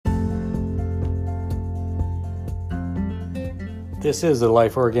This is the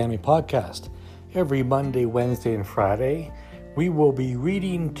Life Origami Podcast. Every Monday, Wednesday, and Friday, we will be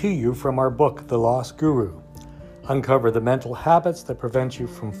reading to you from our book, The Lost Guru. Uncover the mental habits that prevent you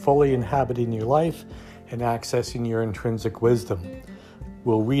from fully inhabiting your life and accessing your intrinsic wisdom.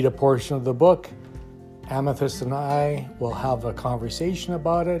 We'll read a portion of the book. Amethyst and I will have a conversation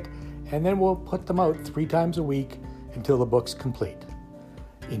about it, and then we'll put them out 3 times a week until the book's complete.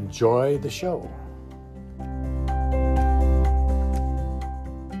 Enjoy the show.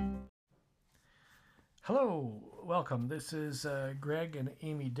 Hello, welcome. This is Greg and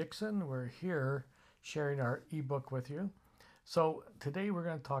Amy Dixon. We're here sharing our ebook with you. So today we're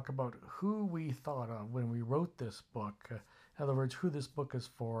going to talk about who we thought of when we wrote this book. In other words, who this book is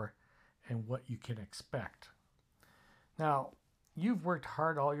for and what you can expect. Now, you've worked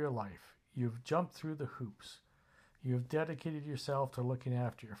hard all your life. You've jumped through the hoops. You've dedicated yourself to looking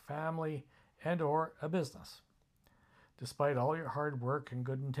after your family and or a business. Despite all your hard work and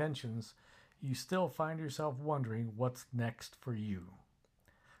good intentions, you still find yourself wondering what's next for you.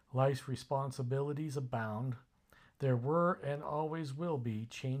 Life's responsibilities abound. There were and always will be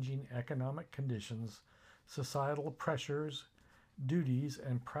changing economic conditions, societal pressures, duties,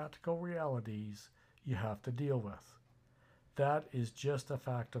 and practical realities you have to deal with. That is just a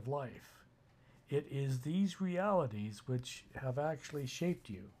fact of life. It is these realities which have actually shaped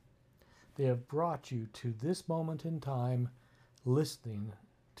you. They have brought you to this moment in time listening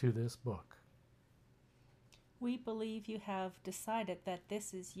to this book. We believe you have decided that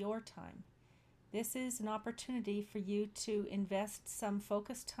this is your time. This is an opportunity for you to invest some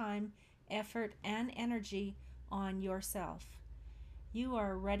focused time, effort, and energy on yourself. You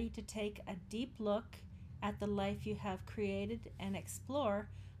are ready to take a deep look at the life you have created and explore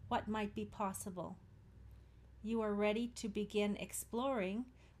what might be possible. You are ready to begin exploring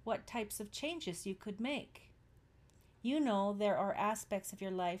what types of changes you could make. You know there are aspects of your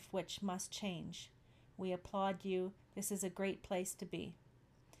life which must change. We applaud you. This is a great place to be.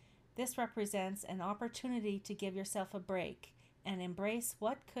 This represents an opportunity to give yourself a break and embrace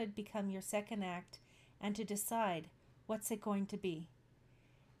what could become your second act and to decide what's it going to be.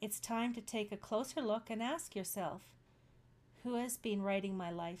 It's time to take a closer look and ask yourself, who has been writing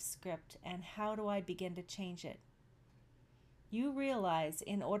my life script and how do I begin to change it? You realize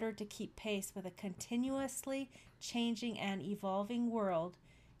in order to keep pace with a continuously changing and evolving world,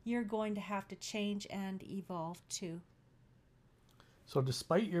 you're going to have to change and evolve too. So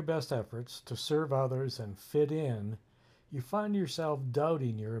despite your best efforts to serve others and fit in, you find yourself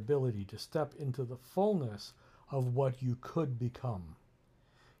doubting your ability to step into the fullness of what you could become.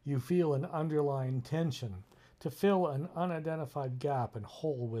 You feel an underlying tension to fill an unidentified gap and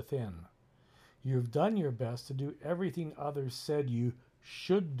hole within. You've done your best to do everything others said you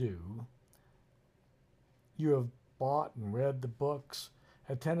should do. You have bought and read the books,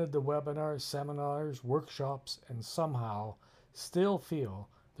 attended the webinars, seminars, workshops, and somehow still feel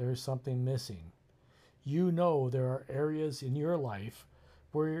there is something missing. You know there are areas in your life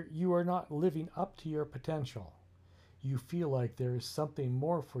where you are not living up to your potential. You feel like there is something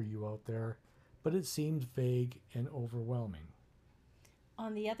more for you out there, but it seems vague and overwhelming.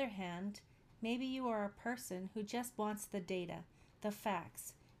 On the other hand, maybe you are a person who just wants the data, the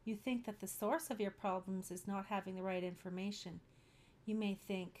facts. You think that the source of your problems is not having the right information. You may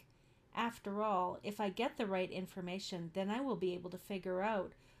think, after all, if I get the right information, then I will be able to figure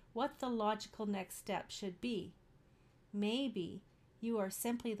out what the logical next step should be. Maybe you are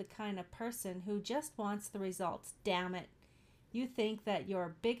simply the kind of person who just wants the results. Damn it. You think that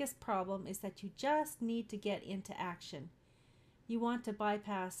your biggest problem is that you just need to get into action. You want to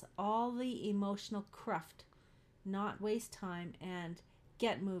bypass all the emotional cruft, not waste time, and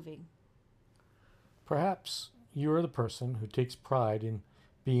get moving. Perhaps you are the person who takes pride in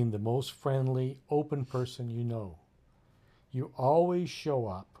being the most friendly, open person you know. You always show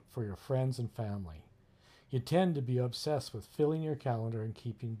up for your friends and family. You tend to be obsessed with filling your calendar and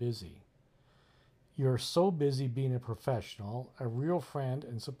keeping busy. You're so busy being a professional, a real friend,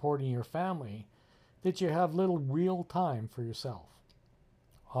 and supporting your family that you have little real time for yourself.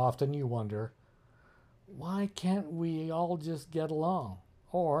 Often you wonder, why can't we all just get along?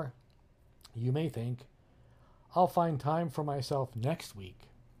 Or you may think, I'll find time for myself next week.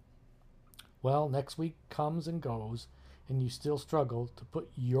 Well, next week comes and goes, and you still struggle to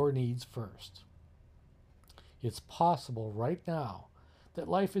put your needs first. It's possible right now that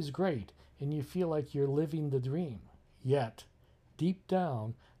life is great and you feel like you're living the dream. Yet, deep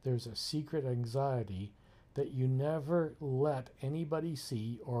down, there's a secret anxiety that you never let anybody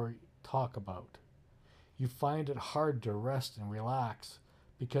see or talk about. You find it hard to rest and relax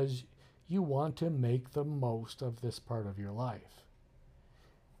because you want to make the most of this part of your life.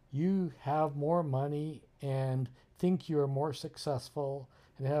 you have more money and think you're more successful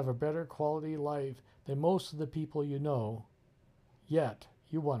and have a better quality life than most of the people you know, yet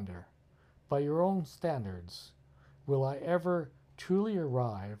you wonder, by your own standards, will I ever truly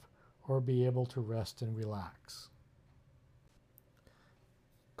arrive or be able to rest and relax?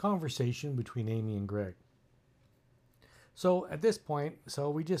 Conversation between Amy and Greg. So at this point,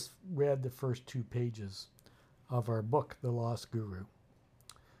 we just read the first 2 pages of our book, The Lost Guru.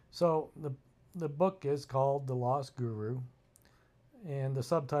 So the book is called The Lost Guru, and the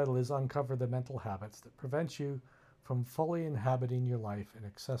subtitle is Uncover the Mental Habits That Prevent You from Fully Inhabiting Your Life and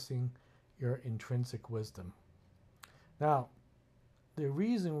Accessing Your Intrinsic Wisdom. Now, the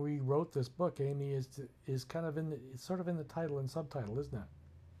reason we wrote this book, Amy, is kind of it's sort of in the title and subtitle, isn't it?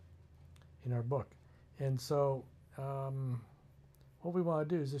 In our book. And so what we want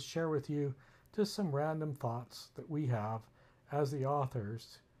to do is just share with you just some random thoughts that we have as the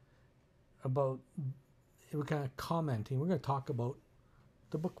authors about, we're kind of commenting. We're going to talk about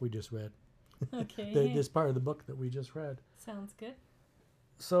the book we just read. Okay. This part of the book that we just read. Sounds good.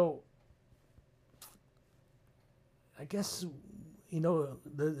 So I guess,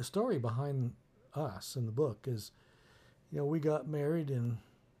 the story behind us in the book is, we got married in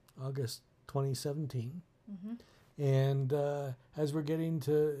August 2017. Mm-hmm. And as we're living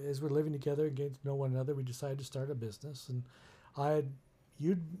together and getting to know one another, we decided to start a business. And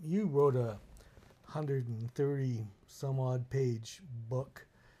you wrote a 130 some odd page book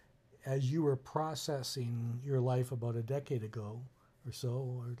as you were processing your life about a decade ago or so,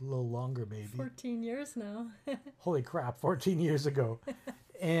 or a little longer maybe. 14 years now. Holy crap, 14 years ago.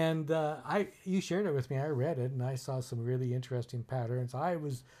 And you shared it with me. I read it and I saw some really interesting patterns. I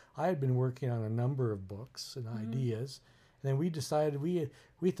had been working on a number of books and ideas, and then we decided we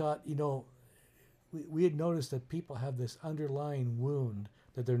thought, we had noticed that people have this underlying wound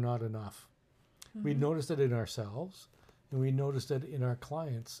that they're not enough. Mm-hmm. We noticed it in ourselves, and we noticed it in our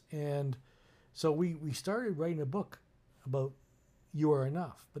clients, and so we started writing a book about You Are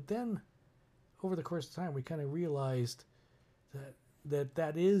Enough. But then, over the course of time, we kind of realized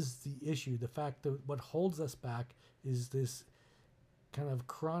that is the issue. The fact that what holds us back is this kind of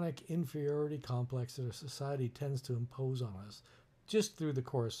chronic inferiority complex that our society tends to impose on us just through the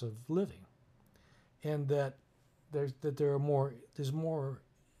course of living, and that there's more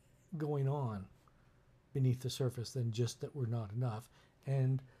going on beneath the surface than just that we're not enough.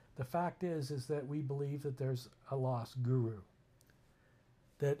 And the fact is that we believe that there's a lost guru,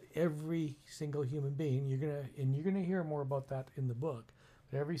 that every single human being, you're gonna hear more about that in the book,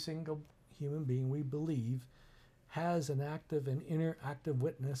 but every single human being, we believe, has an active and interactive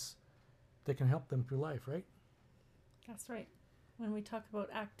witness that can help them through life, right? That's right. When we talk about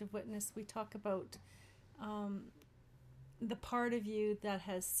active witness, we talk about the part of you that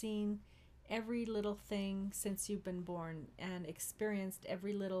has seen every little thing since you've been born and experienced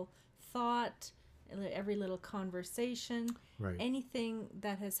every little thought, every little conversation, right. Anything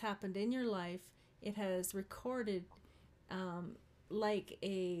that has happened in your life, it has recorded like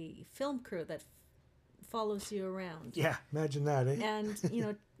a film crew that follows you around. Yeah, imagine that, eh?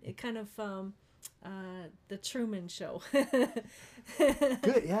 And, it kind of the Truman Show.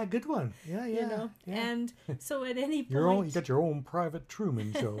 Good, yeah, good one. Yeah. Yeah. And so at any point, you got your own private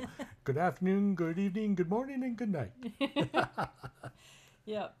Truman Show. Good afternoon, good evening, good morning, and good night.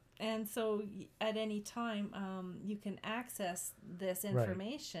 Yeah. And so at any time, you can access this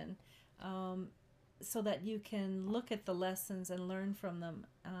information, so that you can look at the lessons and learn from them,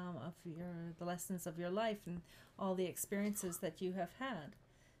 the lessons of your life and all the experiences that you have had.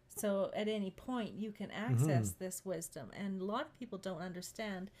 So at any point, you can access this wisdom. And a lot of people don't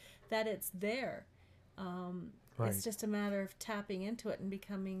understand that it's there. It's just a matter of tapping into it and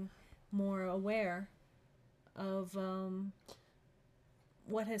becoming more aware of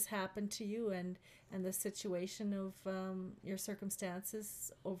what has happened to you and the situation of your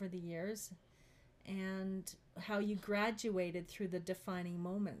circumstances over the years, and how you graduated through the defining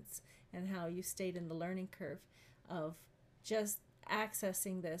moments, and how you stayed in the learning curve of just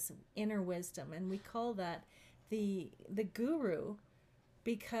accessing this inner wisdom. And we call that the guru,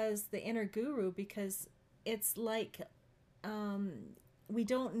 because the inner guru, because it's like we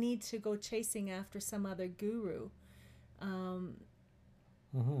don't need to go chasing after some other guru.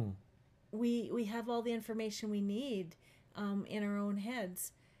 We have all the information we need in our own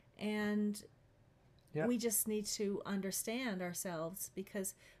heads, and we just need to understand ourselves,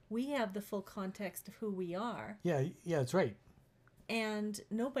 because we have the full context of who we are. Yeah, that's right. And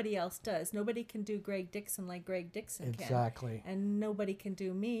nobody else does. Nobody can do Greg Dixon like Greg Dixon can. Exactly. And nobody can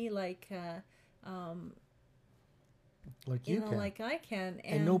do me like Like you you know, can. like I can.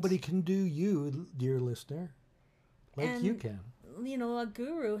 And nobody can do you, dear listener, like you and, can. you know, a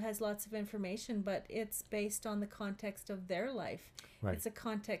guru has lots of information, but it's based on the context of their life. Right. It's a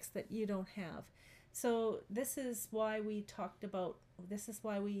context that you don't have. So this is why we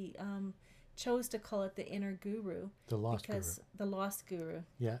chose to call it the inner guru. The lost because guru. the lost guru.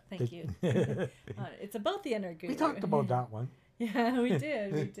 Yeah. Thank you. It's about the inner guru. We talked about that one. Yeah, we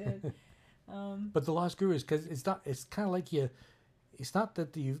did. But the lost guru is because it's not. It's kind of like you. It's not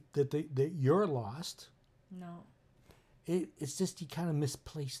that that you're lost. No. It's just you kind of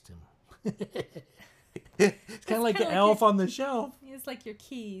misplaced him. It's kind of like the kinda like elf on the shelf. It's like your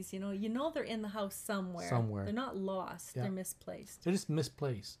keys, you know they're in the house somewhere. Somewhere. They're not lost. Yeah. They're misplaced. They're just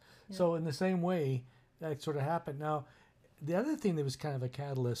misplaced. Yeah. So in the same way, that sort of happened. Now, the other thing that was kind of a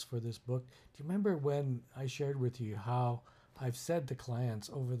catalyst for this book, do you remember when I shared with you how I've said to clients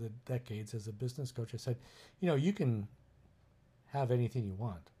over the decades as a business coach, I said, you can have anything you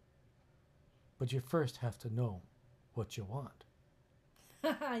want, but you first have to know what you want.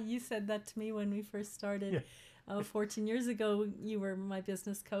 You said that to me when we first started. Yeah. 14 years ago, you were my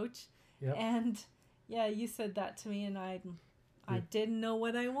business coach. Yep. And yeah, you said that to me, and I didn't know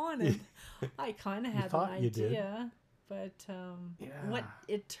what I wanted. I kind of had an idea, but what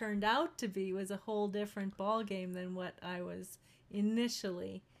it turned out to be was a whole different ball game than what I was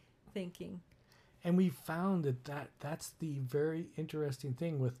initially thinking. And we found that's the very interesting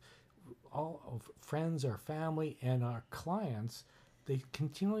thing with all of friends, our family, and our clients. They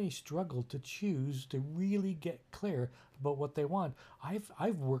continually struggle to choose to really get clear about what they want.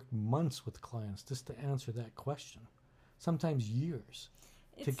 I've worked months with clients just to answer that question, sometimes years,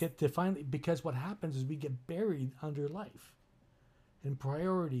 to find, because what happens is we get buried under life and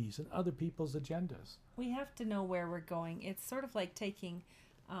priorities and other people's agendas. We have to know where we're going. It's sort of like taking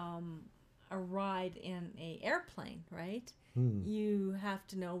a ride in an airplane, right? You have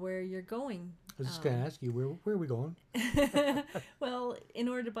to know where you're going. I was just going to ask you, where are we going? Well, in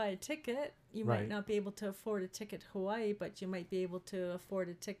order to buy a ticket, you might not be able to afford a ticket to Hawaii, but you might be able to afford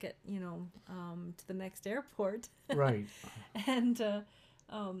a ticket, to the next airport. Right. And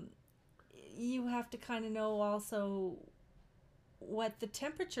you have to kind of know also what the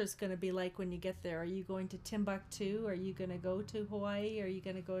temperature is going to be like when you get there. Are you going to Timbuktu? Are you going to go to Hawaii? Are you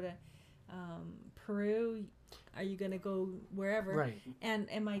going to go to Peru? Are you going to go wherever? Right.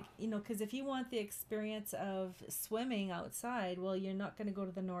 And am I, because if you want the experience of swimming outside, well, you're not going to go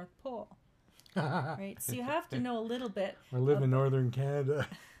to the North Pole. Right? So you have to know a little bit. I live in northern Canada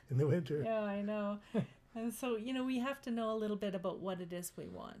in the winter. Yeah, I know. And so, we have to know a little bit about what it is we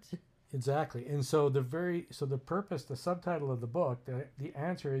want. Exactly. And so the purpose, the subtitle of the book, the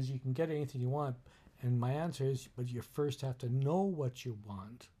answer is you can get anything you want. And my answer is, but you first have to know what you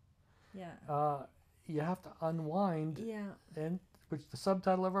want. Yeah. You have to unwind. Yeah. And which the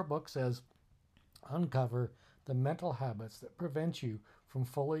subtitle of our book says, uncover the mental habits that prevent you from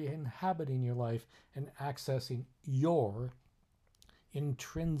fully inhabiting your life and accessing your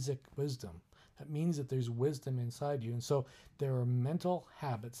intrinsic wisdom. That means that there's wisdom inside you. And so there are mental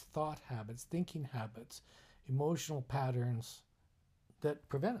habits, thought habits, thinking habits, emotional patterns that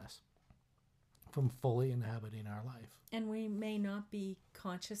prevent us from fully inhabiting our life. And we may not be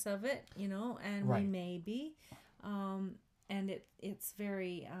conscious of it, and Right. we may be. And it's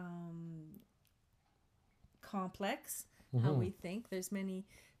very complex how we think. There's many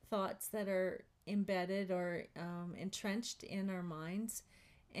thoughts that are embedded or entrenched in our minds,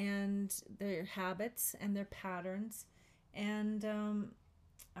 and their habits and their patterns. And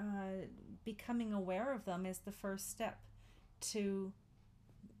becoming aware of them is the first step to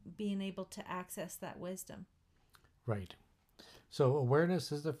being able to access that wisdom. Right. So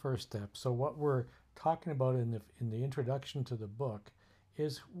awareness is the first step. So what we're talking about in the introduction to the book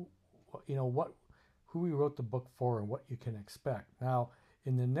is, who we wrote the book for and what you can expect. Now,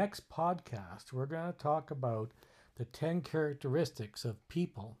 in the next podcast, we're going to talk about the 10 characteristics of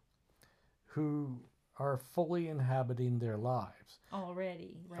people who are fully inhabiting their lives.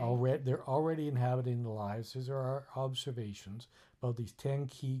 Already, right? They're already inhabiting the lives. These are our observations about these 10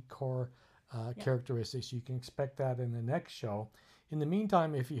 key core characteristics. You can expect that in the next show. In the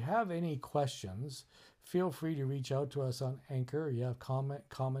meantime, if you have any questions, feel free to reach out to us on Anchor. You have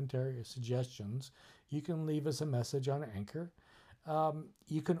commentary or suggestions, you can leave us a message on Anchor.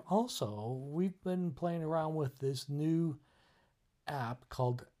 You can also, we've been playing around with this new app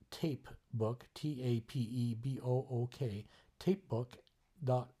called Tapebook, Tapebook,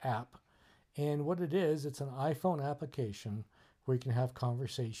 Tapebook.app. And what it is, it's an iPhone application where you can have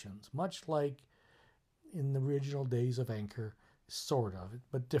conversations, much like in the original days of Anchor, sort of,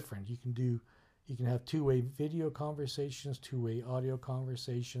 but different. You can do You can have two-way video conversations, two-way audio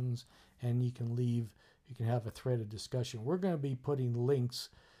conversations, and you can have a threaded discussion. We're going to be putting links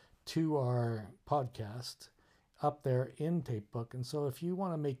to our podcast up there in Tapebook. And so if you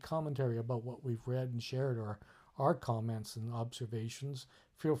want to make commentary about what we've read and shared, or our comments and observations,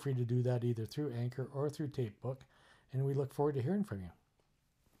 feel free to do that either through Anchor or through Tapebook. And we look forward to hearing from you.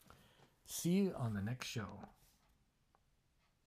 See you on the next show.